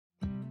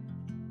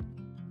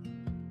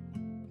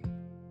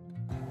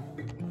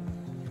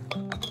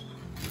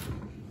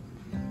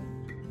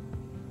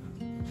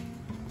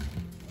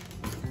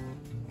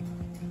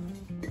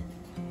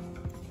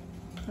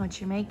What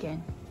you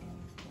making?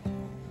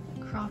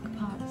 Crock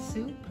pot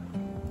soup.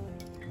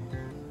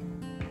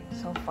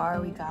 So far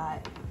we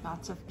got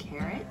lots of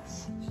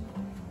carrots.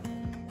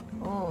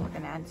 Oh, we're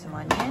gonna add some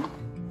onion.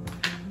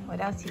 What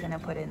else are you gonna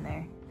put in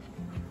there?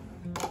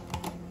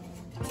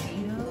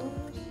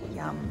 Potatoes.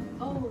 Yum.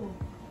 Oh.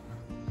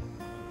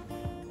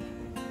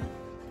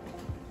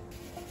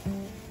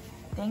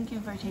 Thank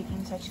you for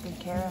taking such good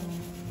care of me.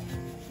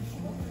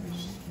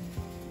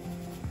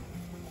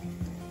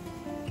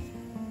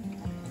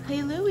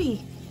 Hey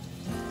Louie,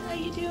 how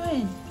you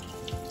doing?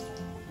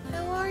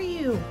 How are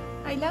you?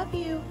 I love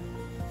you.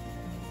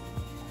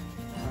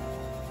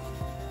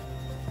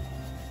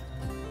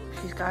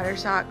 She's got her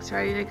socks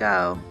ready to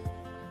go.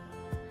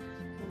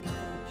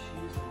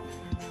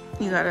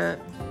 You gotta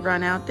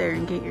run out there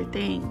and get your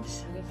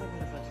things. I guess I could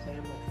have put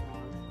sandals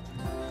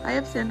on. I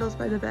have sandals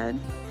by the bed.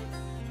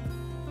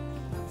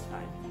 That's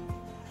fine.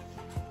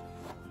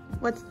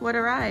 What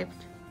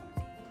arrived?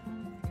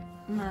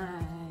 My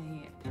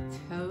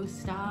toe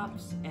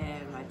stops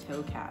and my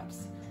toe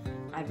caps.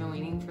 I've been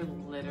waiting for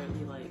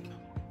literally like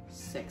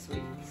 6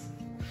 weeks.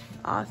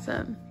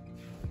 Awesome.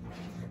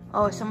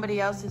 Oh, somebody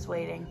else is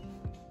waiting.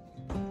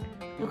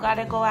 You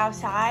gotta go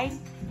outside?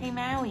 Hey,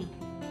 Maui.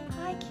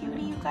 Hi,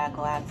 cutie. You gotta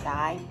go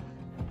outside?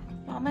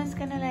 Mama's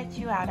gonna let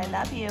you out. I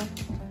love you.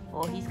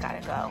 Oh, he's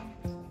gotta go.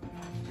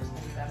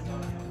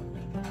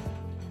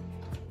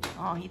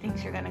 Oh, he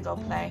thinks you're gonna go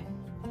play.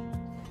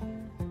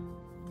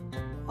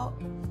 Oh.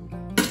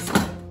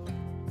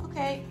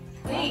 Okay.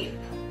 Wait.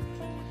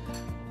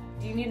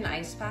 Do you need an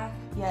ice pack?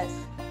 Yes.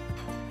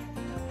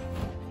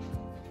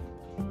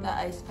 The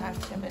ice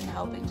packs have been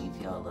helping me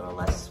feel a little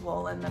less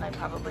swollen than I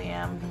probably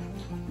am.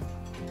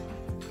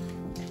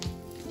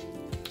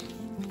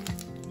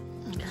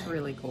 It's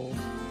really cold.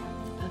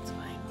 That's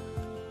fine.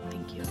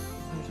 Thank you.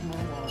 There's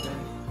more water.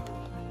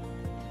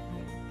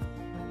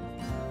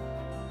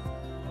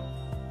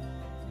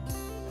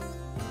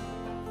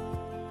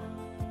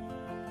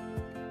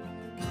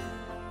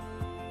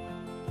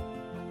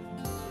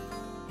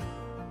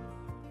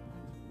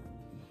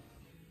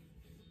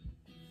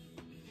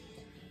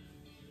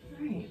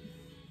 Alright.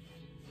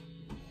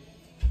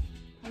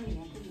 I mean,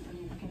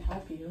 I can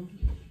help you.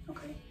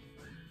 Okay.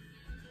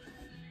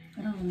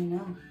 I don't really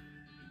know.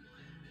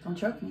 Don't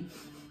choke me.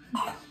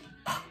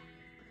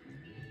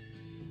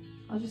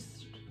 I'll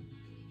just...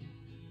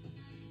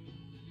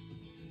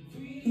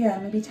 Yeah,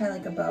 maybe tie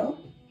like a bow.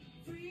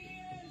 Here.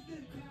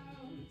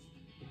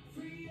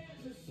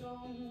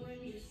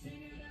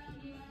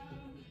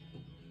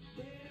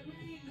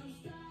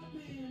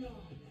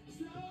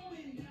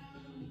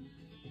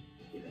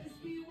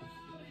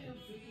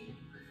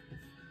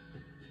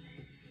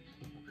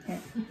 I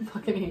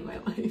fucking hate my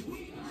life.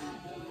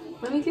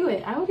 Let me do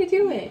it. I want to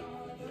do it.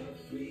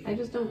 I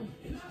just don't.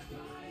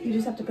 You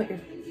just have to put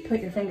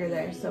your finger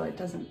there so it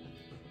doesn't.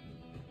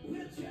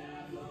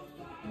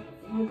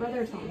 My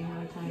brother taught me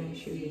how to tie my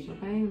shoes,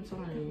 okay? I'm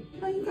sorry.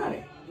 No, you got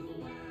it.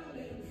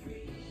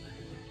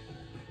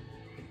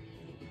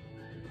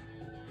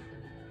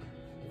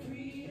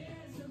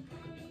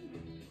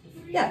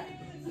 Yeah,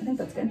 I think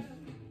that's good.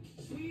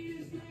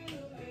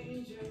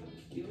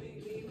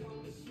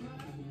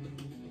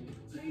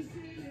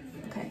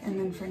 Okay, and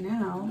then for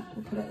now,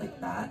 we'll put it like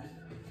that.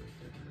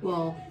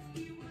 Well,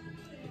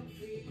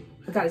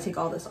 I've got to take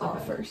all this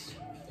off first.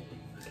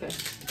 okay.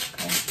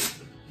 Okay.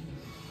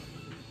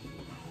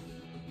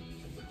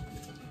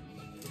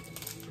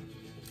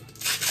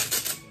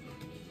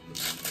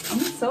 I'm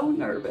so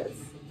nervous.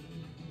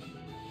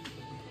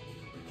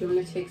 Do you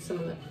want to take some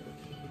of the...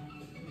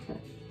 Okay.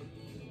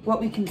 What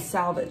we can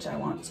salvage, I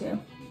want to.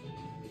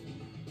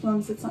 As long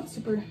as it's not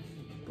super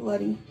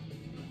bloody.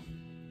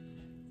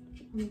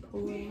 Let me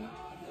pull it out.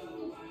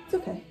 It's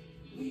okay.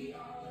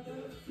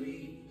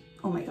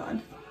 Oh my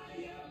God.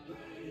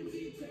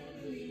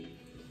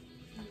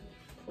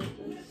 Pull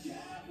this.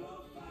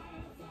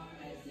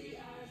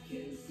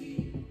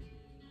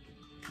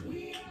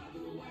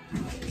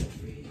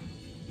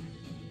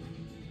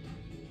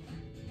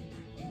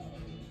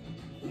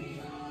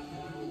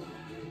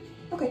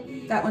 Okay,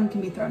 that one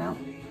can be thrown out.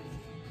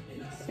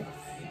 It's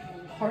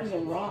hard as a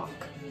rock.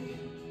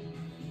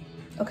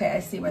 Okay, I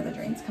see where the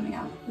drain's coming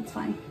out. It's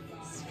fine.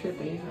 It's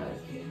trippy, but...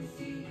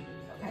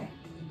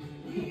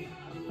 Okay.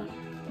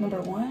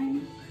 Number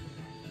one.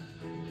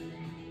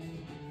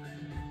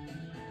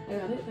 I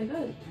got it, I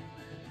got it.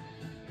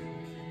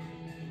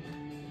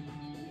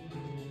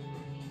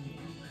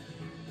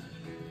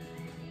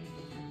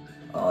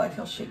 Oh, I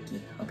feel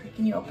shaky. Okay,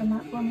 can you open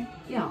that for me?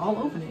 Yeah, I'll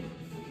open it.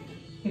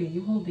 Here,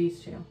 you hold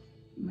these two. Oh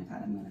my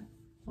God, I'm gonna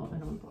Oh, I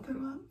don't want to.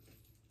 throw up.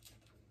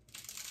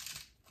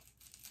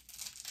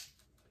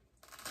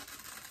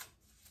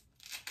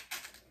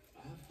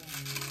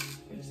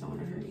 I just don't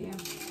want to hurt you.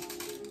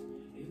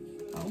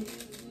 Oh.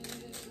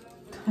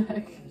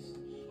 Heck.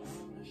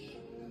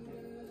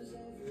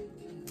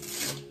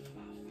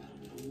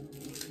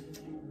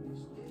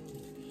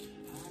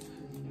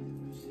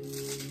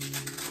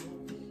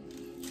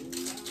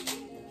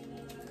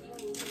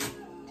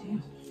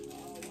 Damn.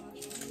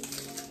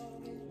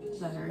 Does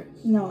that hurt?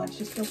 No, it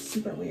just feels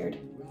super weird.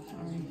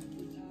 Sorry.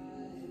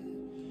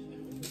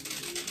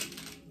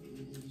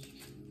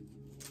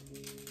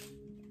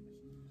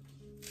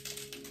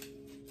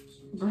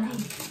 Bro.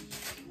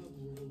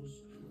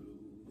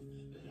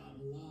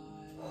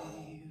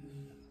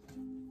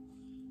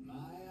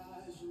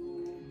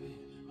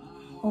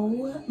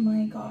 Oh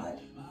my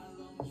god.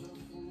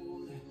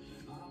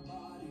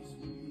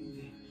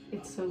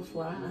 It's so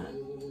flat.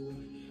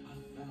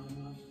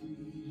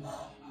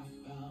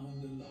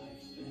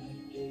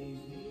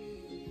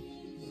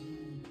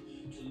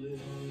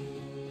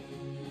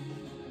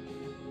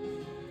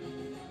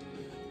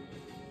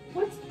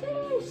 What's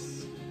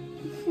this?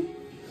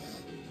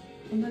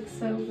 It looks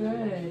so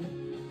good.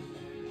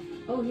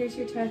 Oh, here's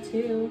your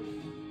tattoo.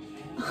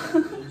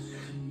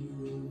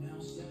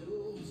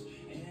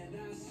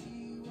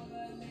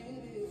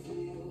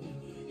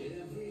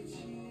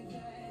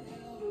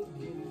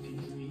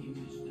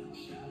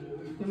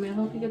 You want me to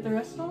help you get the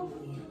rest off?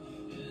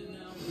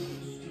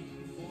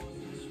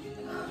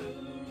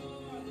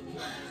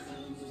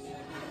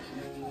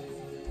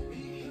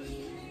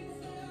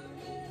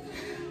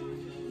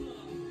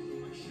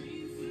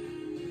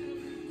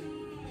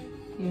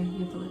 Here, you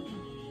have to lick it.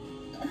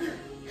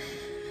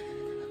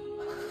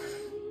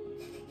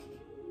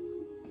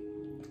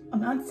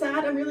 I'm not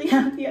sad, I'm really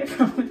happy, I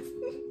promise.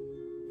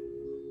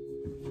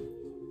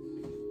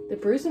 The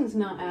bruising's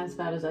not as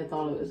bad as I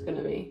thought it was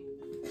gonna be.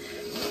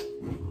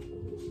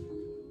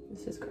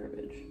 This is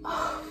garbage.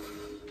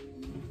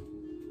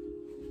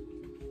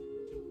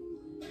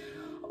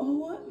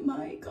 Oh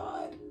my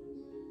god.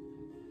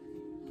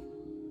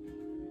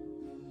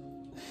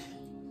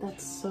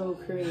 That's so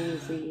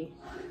crazy.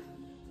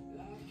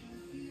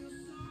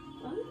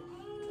 What?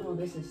 Oh,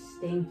 this is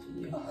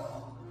stinky.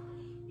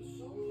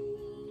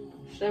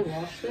 Should I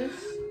wash this?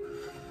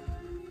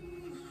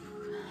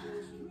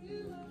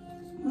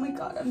 Oh my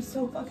god, I'm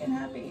so fucking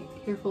happy.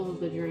 Careful of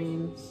the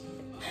dreams.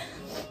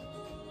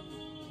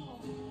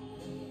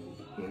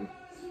 Here.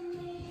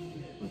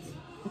 Let's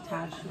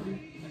attach them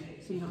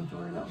so you don't have to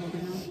worry about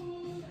holding them.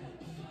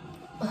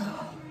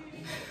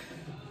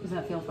 Does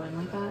that feel fine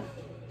like that?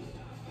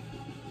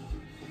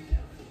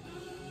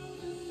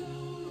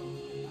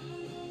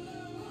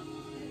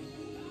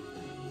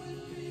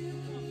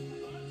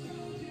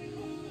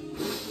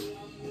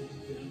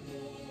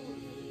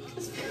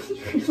 This feels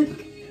really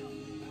good.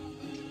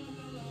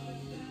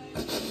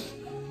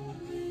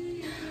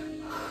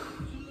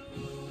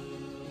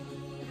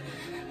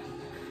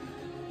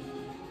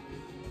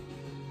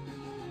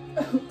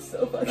 Oh, it's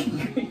so fucking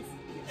crazy.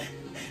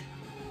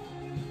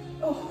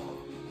 Oh.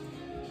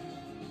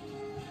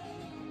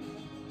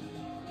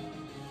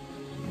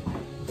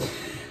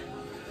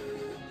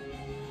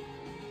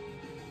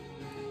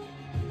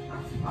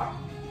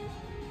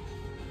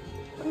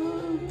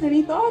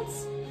 Any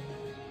thoughts?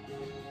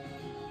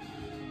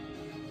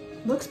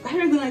 Looks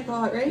better than I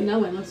thought, right?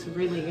 No, it looks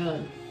really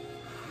good.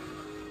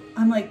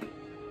 I'm like,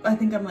 I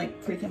think I'm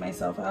like freaking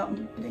myself out.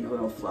 I'm getting a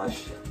little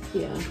flushed.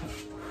 Yeah.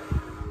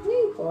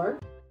 You are.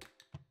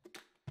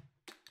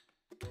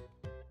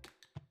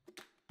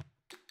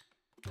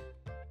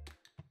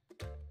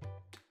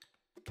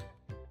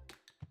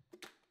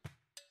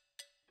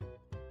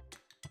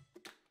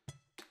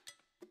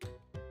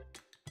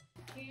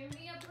 Give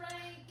me a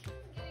break,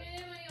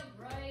 give me a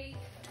break,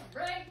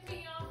 break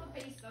me off a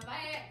piece of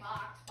that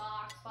box.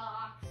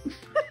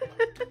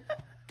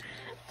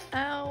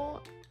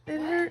 Ow.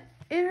 It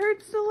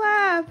hurts to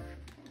laugh.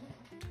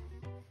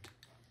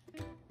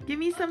 Give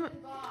me some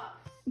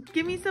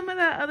of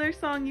that other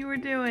song you were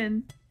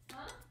doing.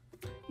 Huh?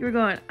 You were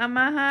going, I'm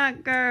a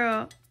hot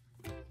girl.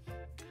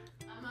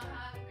 I'm a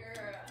hot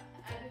girl,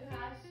 I do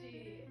hot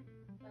shit.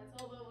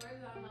 That's all the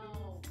words I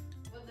know.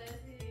 What that's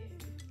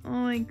it. Oh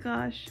my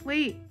gosh.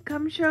 Wait,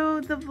 come show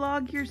the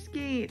vlog your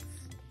skates.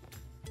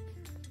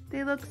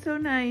 They look so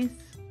nice.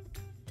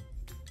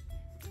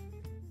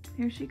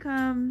 Here she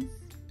comes.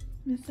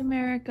 Miss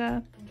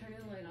America. Turn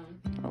the light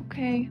on.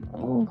 Okay.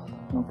 Oh,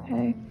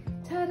 okay.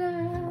 Ta-da!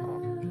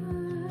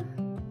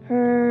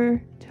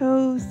 Her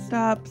toe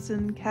stops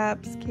and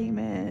caps came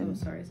Oh, in.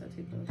 sorry, is that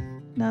too close?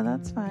 No,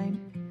 that's fine.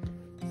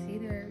 See,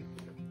 they're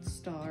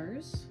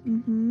stars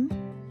Mm-hmm.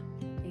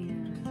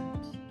 and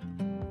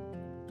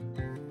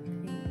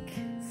pink.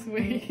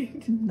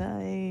 Sweet.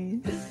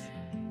 Nice.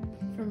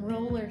 From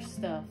Roller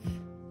Stuff.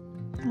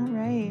 All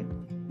right.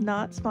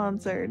 Not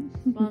sponsored.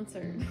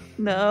 Sponsored.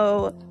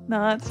 No,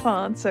 not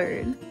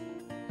sponsored.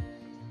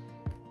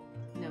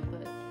 No,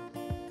 but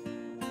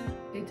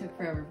it took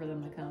forever for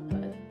them to come,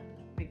 but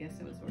I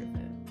guess it was worth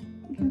it.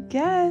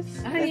 Yes.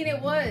 I mean,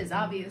 it was,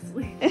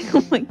 obviously.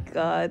 Oh my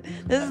god.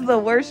 This is the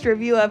worst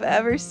review I've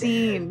ever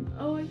seen.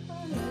 Oh my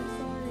god, I'm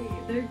sorry.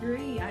 They're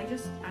great. I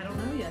don't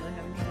know yet. I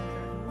haven't even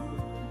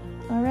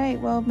tried them. All right.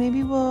 Well,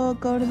 maybe we'll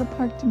go to the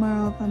park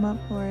tomorrow if I'm up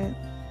for it.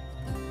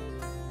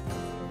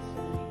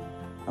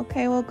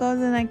 Okay, we'll go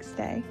the next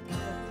day.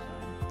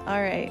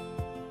 All right.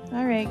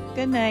 All right.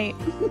 Good night.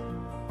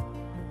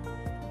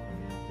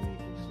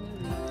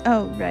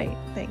 Oh, right.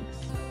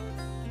 Thanks.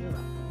 You're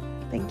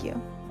welcome. Thank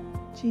you.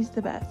 She's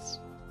the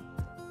best.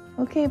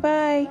 Okay,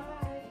 bye.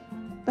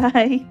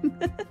 Bye.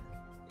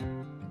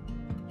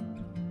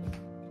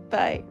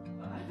 Bye.